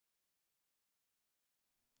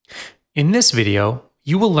In this video,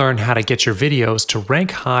 you will learn how to get your videos to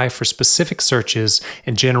rank high for specific searches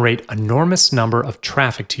and generate an enormous number of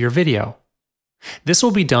traffic to your video. This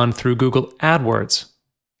will be done through Google AdWords,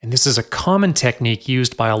 and this is a common technique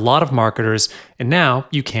used by a lot of marketers, and now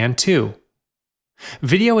you can too.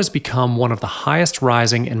 Video has become one of the highest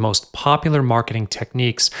rising and most popular marketing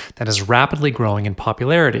techniques that is rapidly growing in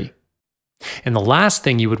popularity. And the last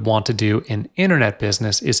thing you would want to do in internet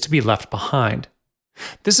business is to be left behind.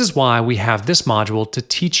 This is why we have this module to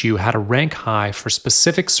teach you how to rank high for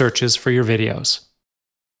specific searches for your videos.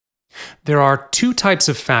 There are two types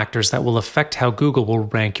of factors that will affect how Google will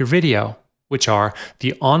rank your video, which are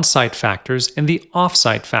the on-site factors and the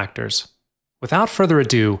off-site factors. Without further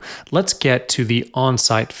ado, let's get to the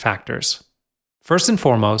on-site factors. First and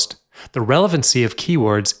foremost, the relevancy of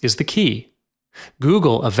keywords is the key.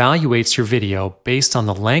 Google evaluates your video based on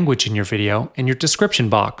the language in your video and your description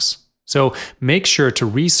box. So make sure to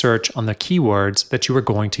research on the keywords that you are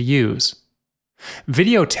going to use.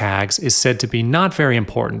 Video tags is said to be not very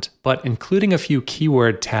important, but including a few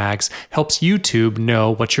keyword tags helps YouTube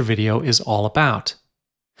know what your video is all about.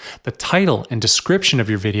 The title and description of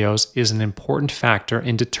your videos is an important factor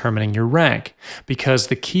in determining your rank, because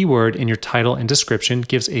the keyword in your title and description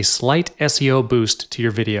gives a slight SEO boost to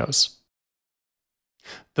your videos.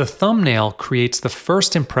 The thumbnail creates the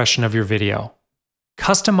first impression of your video.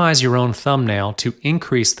 Customize your own thumbnail to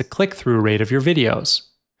increase the click-through rate of your videos.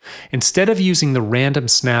 Instead of using the random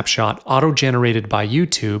snapshot auto-generated by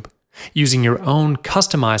YouTube, using your own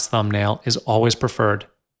customized thumbnail is always preferred.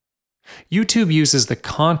 YouTube uses the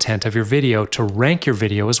content of your video to rank your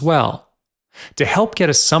video as well. To help get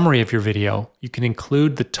a summary of your video, you can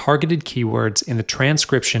include the targeted keywords in the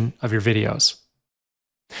transcription of your videos.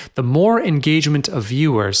 The more engagement of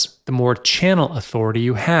viewers, the more channel authority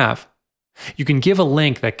you have. You can give a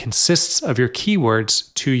link that consists of your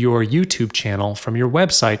keywords to your YouTube channel from your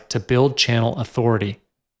website to build channel authority.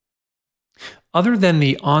 Other than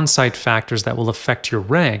the on-site factors that will affect your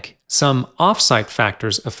rank, some off-site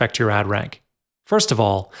factors affect your ad rank. First of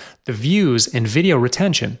all, the views and video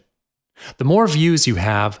retention. The more views you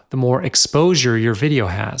have, the more exposure your video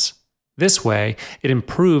has. This way, it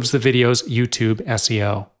improves the video's YouTube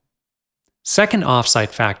SEO. Second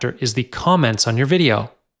off-site factor is the comments on your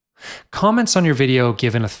video. Comments on your video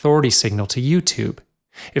give an authority signal to YouTube.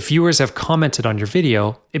 If viewers have commented on your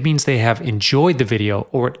video, it means they have enjoyed the video,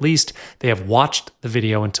 or at least they have watched the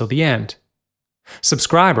video until the end.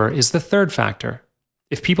 Subscriber is the third factor.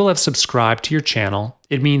 If people have subscribed to your channel,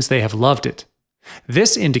 it means they have loved it.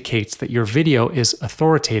 This indicates that your video is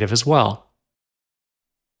authoritative as well.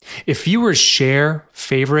 If viewers share,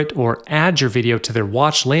 favorite, or add your video to their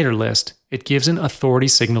watch later list, it gives an authority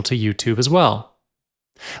signal to YouTube as well.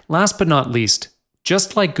 Last but not least,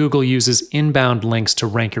 just like Google uses inbound links to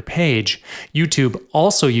rank your page, YouTube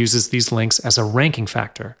also uses these links as a ranking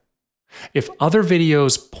factor. If other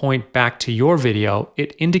videos point back to your video,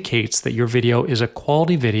 it indicates that your video is a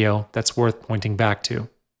quality video that's worth pointing back to.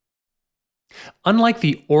 Unlike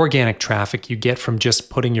the organic traffic you get from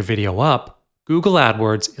just putting your video up, Google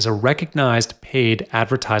AdWords is a recognized paid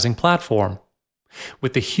advertising platform.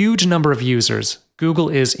 With the huge number of users, Google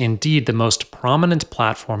is indeed the most prominent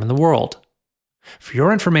platform in the world. For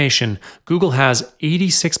your information, Google has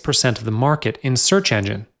 86% of the market in search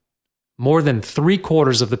engine. More than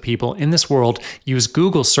 3/4 of the people in this world use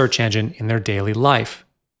Google's search engine in their daily life.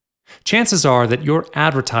 Chances are that your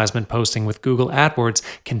advertisement posting with Google AdWords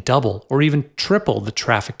can double or even triple the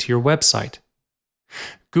traffic to your website.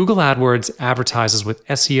 Google AdWords advertises with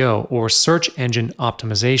SEO or search engine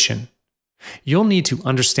optimization. You'll need to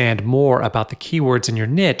understand more about the keywords in your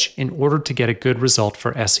niche in order to get a good result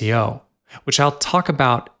for SEO, which I'll talk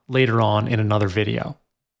about later on in another video.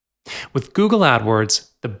 With Google AdWords,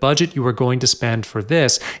 the budget you are going to spend for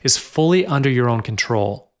this is fully under your own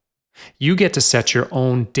control. You get to set your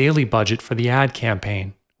own daily budget for the ad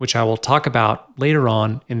campaign, which I will talk about later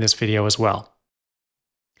on in this video as well.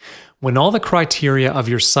 When all the criteria of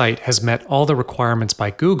your site has met all the requirements by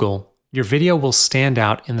Google, your video will stand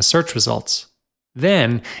out in the search results.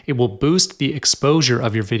 Then, it will boost the exposure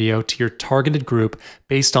of your video to your targeted group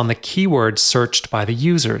based on the keywords searched by the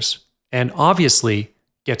users, and obviously,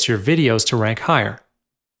 gets your videos to rank higher.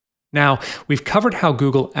 Now, we've covered how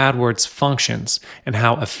Google AdWords functions and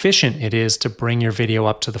how efficient it is to bring your video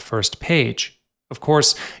up to the first page. Of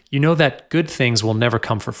course, you know that good things will never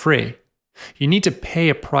come for free. You need to pay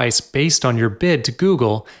a price based on your bid to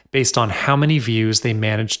Google based on how many views they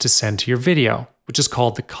manage to send to your video, which is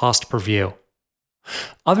called the cost per view.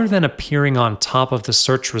 Other than appearing on top of the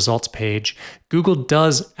search results page, Google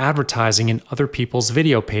does advertising in other people's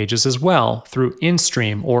video pages as well through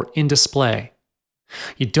in-stream or in-display.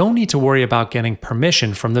 You don't need to worry about getting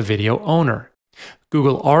permission from the video owner.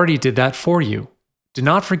 Google already did that for you. Do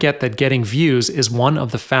not forget that getting views is one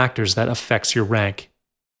of the factors that affects your rank.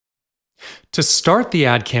 To start the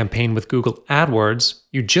ad campaign with Google AdWords,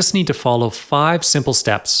 you just need to follow 5 simple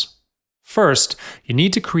steps. First, you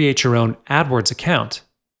need to create your own AdWords account.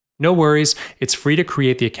 No worries, it's free to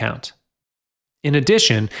create the account. In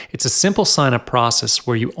addition, it's a simple sign-up process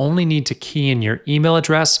where you only need to key in your email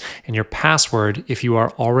address and your password if you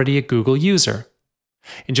are already a Google user.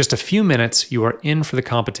 In just a few minutes, you are in for the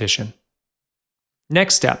competition.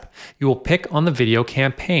 Next step, you will pick on the video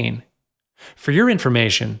campaign. For your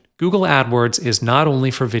information, Google AdWords is not only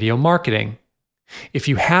for video marketing. If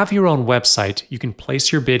you have your own website, you can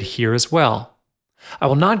place your bid here as well. I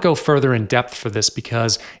will not go further in depth for this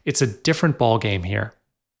because it's a different ballgame here.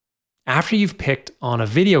 After you've picked on a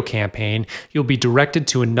video campaign, you'll be directed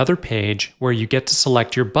to another page where you get to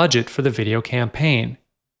select your budget for the video campaign.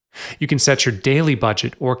 You can set your daily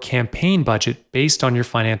budget or campaign budget based on your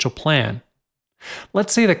financial plan.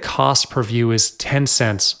 Let's say the cost per view is 10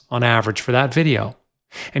 cents on average for that video,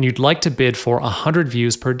 and you'd like to bid for 100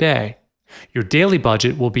 views per day. Your daily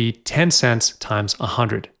budget will be 10 cents times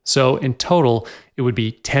 100, so in total, it would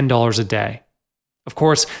be $10 a day. Of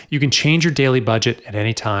course, you can change your daily budget at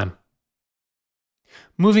any time.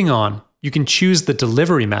 Moving on, you can choose the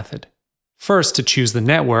delivery method. First, to choose the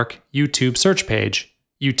network, YouTube search page,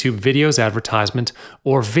 YouTube videos advertisement,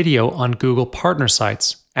 or video on Google partner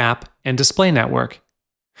sites, app, and display network.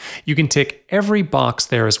 You can tick every box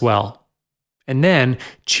there as well. And then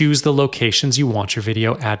choose the locations you want your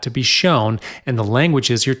video ad to be shown and the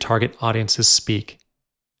languages your target audiences speak.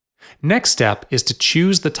 Next step is to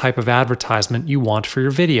choose the type of advertisement you want for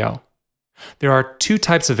your video. There are 2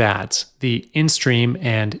 types of ads, the in-stream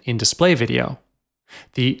and in-display video.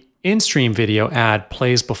 The in-stream video ad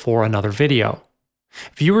plays before another video.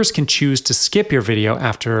 Viewers can choose to skip your video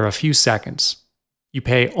after a few seconds. You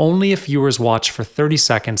pay only if viewers watch for 30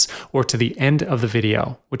 seconds or to the end of the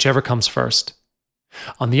video, whichever comes first.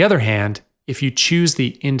 On the other hand, if you choose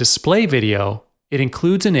the in-display video, it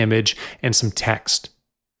includes an image and some text.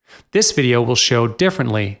 This video will show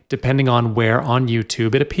differently depending on where on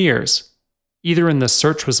YouTube it appears, either in the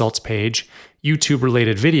search results page,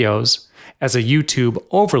 YouTube-related videos, as a YouTube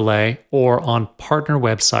overlay, or on partner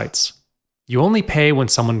websites. You only pay when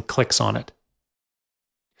someone clicks on it.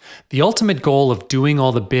 The ultimate goal of doing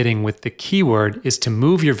all the bidding with the keyword is to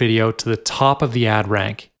move your video to the top of the ad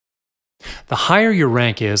rank. The higher your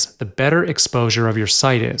rank is, the better exposure of your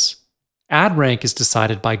site is. Ad rank is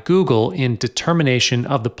decided by Google in determination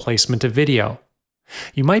of the placement of video.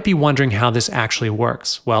 You might be wondering how this actually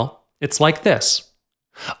works. Well, it's like this.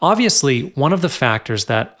 Obviously, one of the factors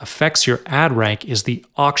that affects your ad rank is the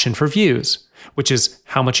auction for views, which is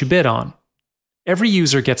how much you bid on. Every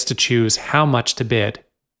user gets to choose how much to bid.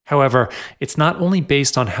 However, it's not only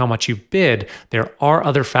based on how much you bid, there are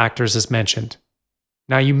other factors as mentioned.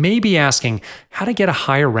 Now you may be asking how to get a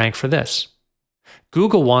higher rank for this.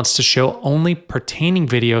 Google wants to show only pertaining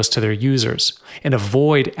videos to their users and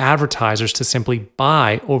avoid advertisers to simply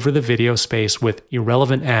buy over the video space with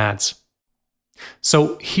irrelevant ads.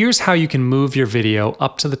 So here's how you can move your video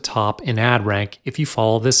up to the top in ad rank if you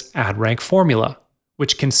follow this ad rank formula,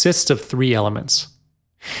 which consists of 3 elements.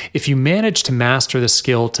 If you manage to master the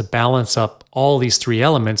skill to balance up all these 3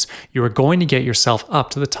 elements, you are going to get yourself up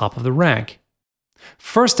to the top of the rank.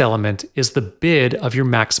 First element is the bid of your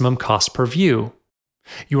maximum cost per view.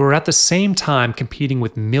 You are at the same time competing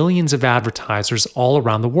with millions of advertisers all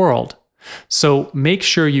around the world. So make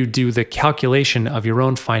sure you do the calculation of your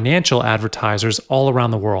own financial advertisers all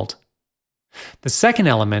around the world. The second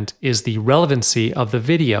element is the relevancy of the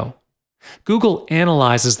video. Google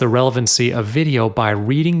analyzes the relevancy of video by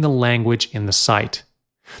reading the language in the site.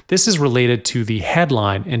 This is related to the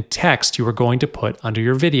headline and text you are going to put under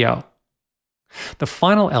your video. The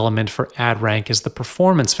final element for ad rank is the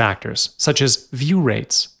performance factors, such as view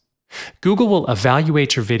rates. Google will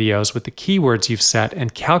evaluate your videos with the keywords you've set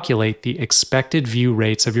and calculate the expected view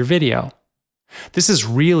rates of your video. This is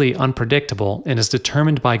really unpredictable and is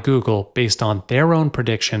determined by Google based on their own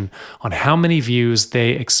prediction on how many views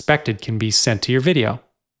they expected can be sent to your video.